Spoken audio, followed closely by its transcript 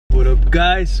up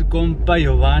guys, su compa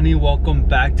Giovanni. Welcome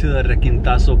back to the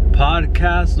Requintazo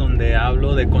podcast, donde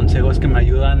hablo de consejos que me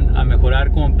ayudan a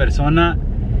mejorar como persona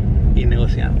y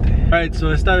negociante. Alright, so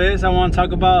esta vez I want to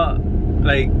talk about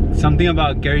like something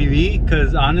about Gary Vee,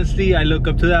 because honestly I look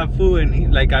up to that fool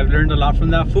and I've learned a lot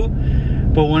from that fool.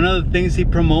 But one of the things he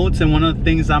promotes and one of the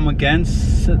things I'm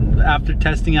against after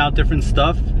testing out different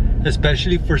stuff,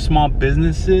 especially for small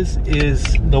businesses, is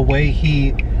the way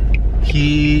his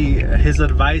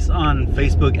advice on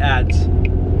Facebook ads.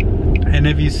 And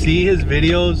if you see his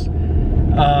videos,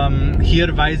 he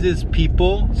advises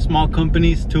people, small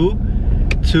companies too,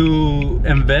 to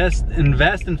invest in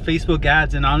Facebook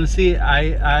ads. And honestly,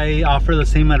 I offer the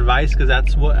same advice, because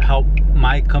that's what helped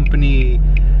my company.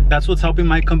 That's what's helping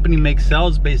my company make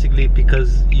sales, basically,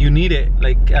 because you need it.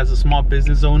 Like, as a small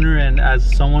business owner and as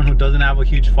someone who doesn't have a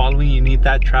huge following, you need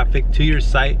that traffic to your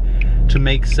site to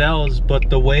make sales. But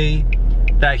the way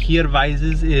that he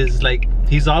advises is like,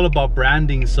 he's all about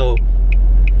branding. So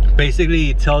basically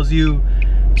he tells you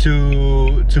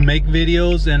to make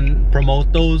videos and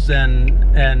promote those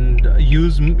and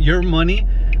use your money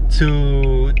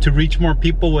to reach more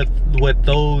people with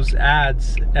those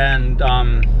ads. And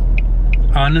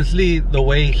honestly, the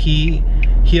way he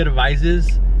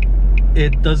advises,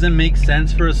 it doesn't make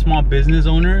sense for a small business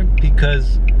owner,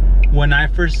 because when I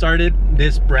first started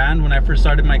this brand, when I first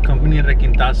started my company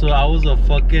Requintazo, I was a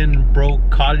fucking broke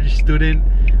college student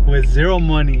with zero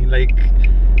money. Like,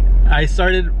 I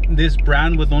started this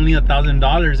brand with only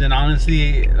 $1,000, and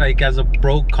honestly, like, as a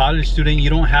broke college student, you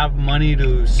don't have money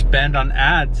to spend on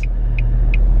ads.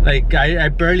 Like, I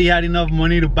barely had enough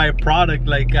money to buy a product.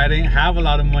 Like, I didn't have a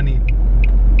lot of money.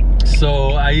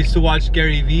 So I used to watch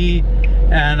Gary Vee,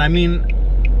 and I mean,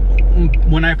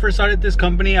 when I first started this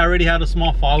company, I already had a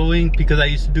small following because I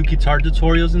used to do guitar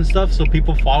tutorials and stuff. So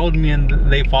people followed me,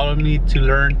 and they followed me to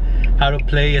learn how to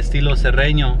play estilo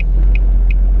serreño.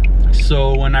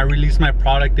 So when I released my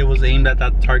product, it was aimed at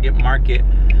that target market.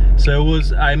 So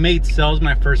I made sales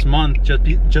my first month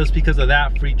just because of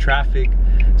that free traffic.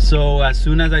 So as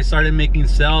soon as I started making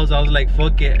sales, I was like,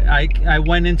 fuck it. I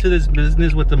went into this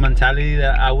business with the mentality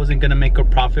that I wasn't gonna make a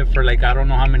profit for like, I don't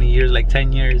know how many years, like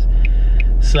 10 years.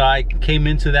 So I came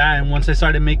into that, and once I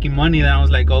started making money, then I was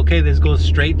like, okay, this goes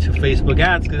straight to Facebook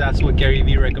ads, because that's what Gary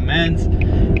Vee recommends.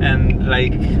 And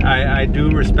like, I do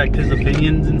respect his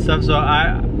opinions and stuff. So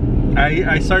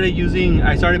I started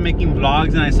making vlogs,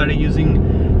 and I started using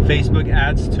Facebook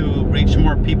ads to reach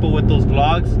more people with those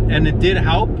vlogs, and it did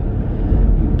help.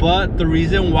 But the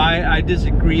reason why I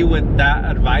disagree with that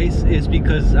advice is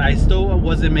because I still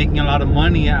wasn't making a lot of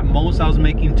money. At most, I was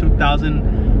making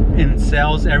 $2,000 in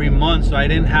sales every month, so I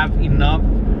didn't have enough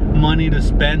money to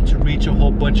spend to reach a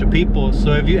whole bunch of people.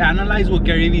 So if you analyze what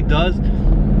Gary Vee does,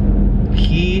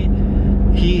 he's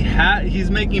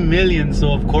making millions,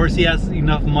 so of course he has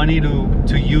enough money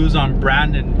to use on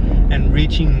brand and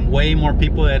reaching way more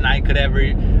people than I could ever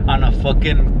on a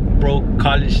fucking broke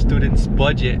college student's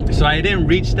budget. So I didn't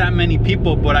reach that many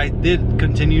people, but I did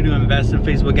continue to invest in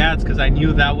Facebook ads because I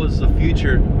knew that was the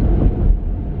future.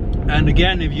 And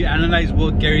again, if you analyze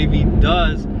what Gary Vee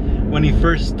does, when he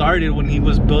first started, when he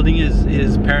was building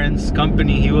his parents'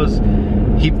 company,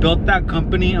 he built that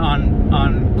company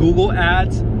on Google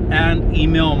ads and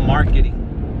email marketing.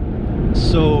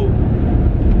 So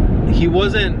he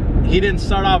didn't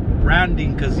start off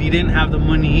branding because he didn't have the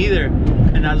money either.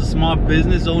 And as a small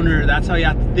business owner, that's how you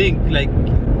have to think. Like,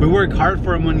 we work hard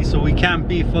for our money, so we can't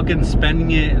be fucking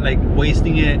spending it, like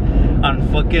wasting it on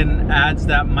fucking ads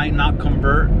that might not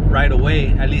convert right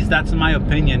away. At least that's my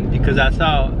opinion, because that's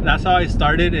how I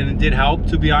started, and it did help,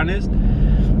 to be honest.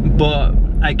 But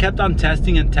I kept on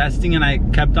testing, and I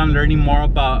kept on learning more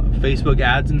about Facebook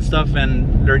ads and stuff,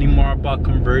 and learning more about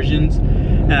conversions,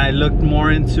 and I looked more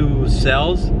into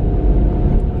sales,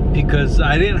 because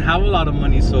I didn't have a lot of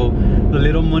money. So the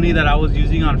little money that I was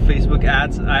using on Facebook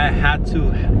ads, I had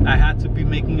to be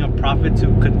making a profit to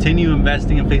continue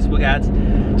investing in Facebook ads,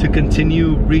 to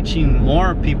continue reaching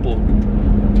more people.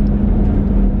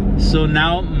 So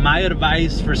now my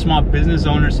advice for small business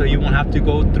owners, so you won't have to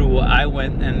go through what I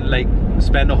went and like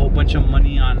spend a whole bunch of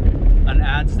money on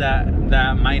ads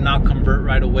that might not convert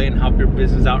right away and help your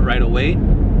business out right away,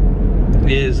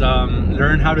 is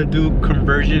learn how to do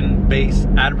conversion-based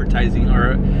advertising,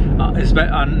 or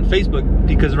on Facebook,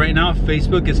 because right now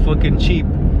Facebook is fucking cheap.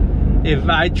 If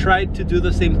I tried to do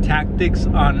the same tactics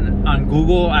on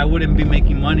Google, I wouldn't be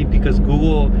making money, because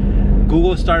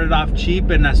Google started off cheap,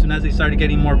 and as soon as they started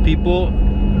getting more people,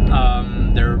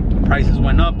 their prices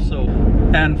went up. So,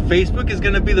 and Facebook is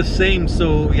gonna be the same,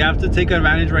 so you have to take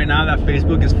advantage right now that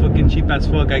Facebook is fucking cheap as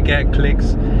fuck. I get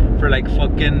clicks for like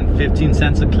fucking 15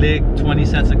 cents a click, 20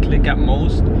 cents a click at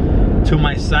most to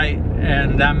my site,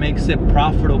 and that makes it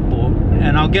profitable.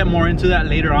 And I'll get more into that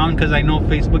later on, because I know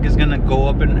Facebook is gonna go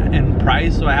up in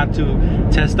price, so I have to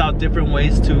test out different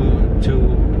ways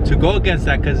to go against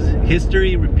that, because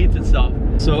history repeats itself.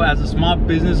 So as a small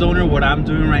business owner, what I'm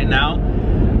doing right now,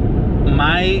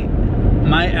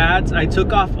 my ads, I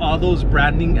took off all those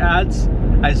branding ads.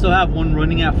 I still have one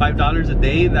running at $5 a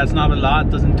day. That's not a lot,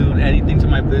 doesn't do anything to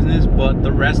my business, but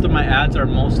the rest of my ads are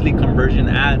mostly conversion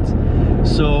ads.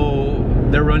 So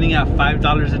they're running at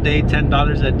 $5 a day,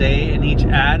 $10 a day in each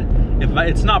ad. If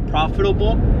it's not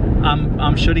profitable,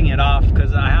 I'm shutting it off,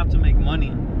 because I have to make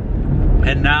money.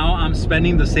 And now I'm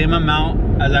spending the same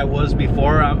amount as I was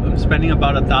before. I'm spending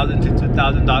about $1,000 to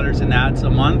 $2,000 in ads a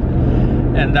month,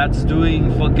 and that's doing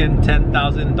fucking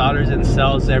 $10,000 in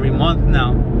sales every month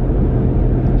now.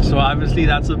 So obviously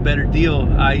that's a better deal.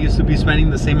 I used to be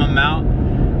spending the same amount,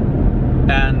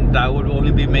 and I would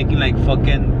only be making like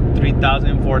fucking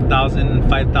 $3,000, $4,000,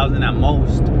 $5,000 at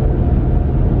most.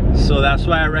 So that's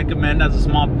why I recommend, as a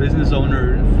small business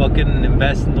owner, fucking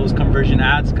invest in those conversion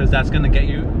ads, because that's gonna get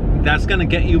you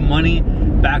money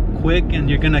back quick, and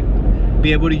you're gonna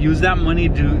be able to use that money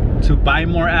to buy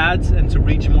more ads and to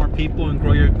reach more people and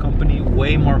grow your company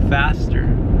way more faster.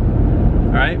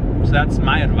 All right, so that's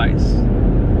my advice.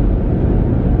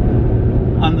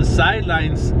 On the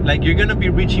sidelines, like, you're gonna be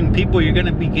reaching people, you're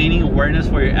gonna be gaining awareness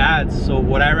for your ads. So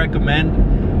what I recommend,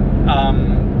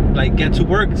 like, get to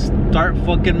work, start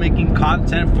fucking making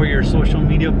content for your social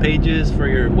media pages, for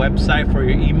your website, for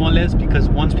your email list, because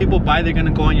once people buy, they're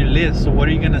gonna go on your list. So what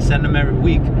are you gonna send them every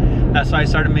week? That's why I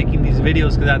started making these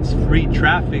videos, because that's free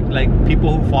traffic. Like,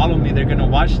 people who follow me, they're gonna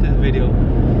watch this video.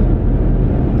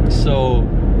 So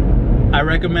I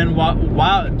recommend,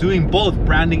 while doing both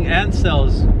branding and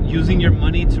sales, using your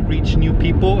money to reach new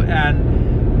people and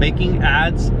making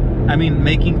ads,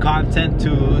 making content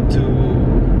to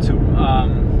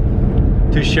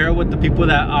share with the people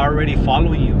that are already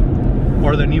following you,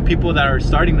 or the new people that are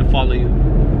starting to follow you.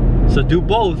 So do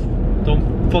both.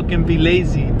 Don't fucking be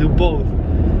lazy. Do both.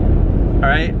 All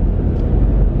right.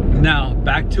 Now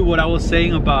back to what I was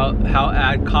saying about how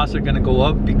ad costs are gonna go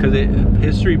up, because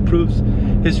history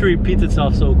repeats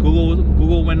itself. So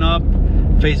Google went up.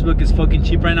 Facebook is fucking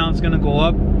cheap right now. It's gonna go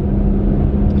up.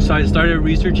 So I started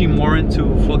researching more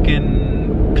into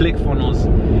fucking click funnels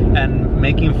and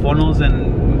making funnels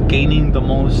and getting the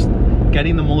most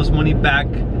money back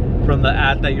from the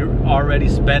ad that you're already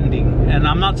spending. And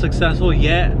I'm not successful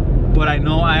yet, but I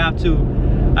know I have to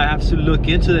look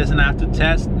into this, and I have to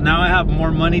test. Now I have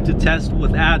more money to test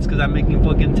with ads, because I'm making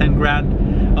fucking 10 grand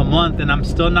a month, and I'm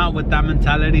still not with that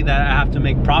mentality that I have to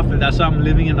make profit. That's why I'm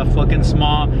living in a fucking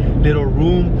small little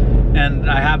room, and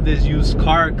I have this used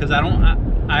car, because I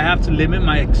have to limit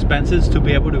my expenses to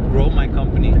be able to grow my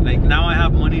company. Like, now I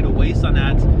have money to waste on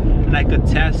ads, and I could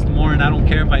test more, and I don't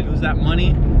care if I lose that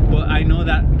money, but I know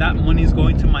that that money is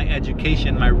going to my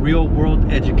education, my real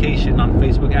world education on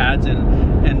Facebook ads, and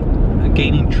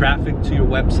gaining traffic to your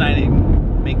website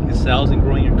and making sales and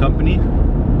growing your company.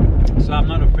 So I'm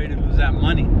not afraid to lose that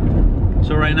money.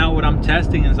 So right now what I'm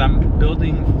testing is I'm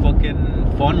building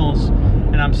fucking funnels,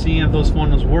 and I'm seeing if those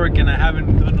funnels work. And I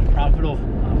haven't done a profitable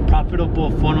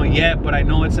funnel yet, but I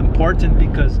know it's important,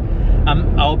 because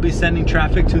I'll be sending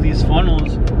traffic to these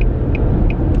funnels,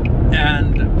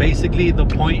 and basically the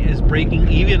point is breaking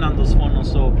even on those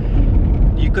funnels. So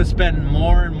you could spend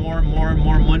more and more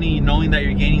money, knowing that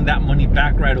you're gaining that money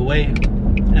back right away.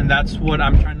 And that's what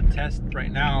I'm trying to test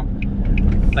right now.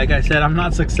 Like I said, I'm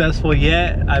not successful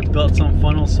yet. I've built some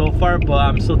funnels so far, but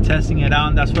I'm still testing it out.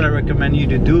 And that's what I recommend you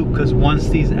to do, because once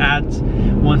these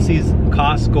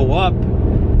costs go up,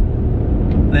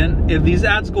 then if these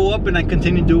ads go up and I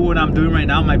continue to do what I'm doing right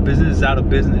now, my business is out of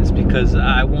business, because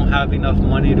I won't have enough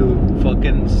money to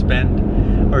fucking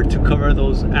spend or to cover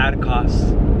those ad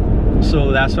costs.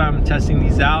 So that's why I'm testing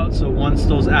these out. So once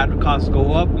those ad costs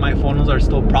go up, my funnels are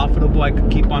still profitable. I could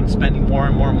keep on spending more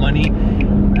and more money,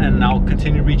 and I'll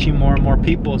continue reaching more and more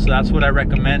people. So that's what I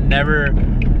recommend. Never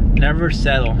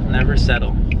settle. Never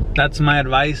settle. That's my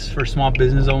advice for small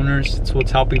business owners. It's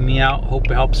what's helping me out. Hope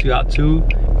it helps you out too.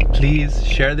 Please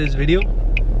share this video,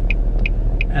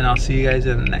 and I'll see you guys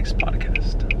in the next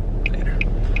podcast.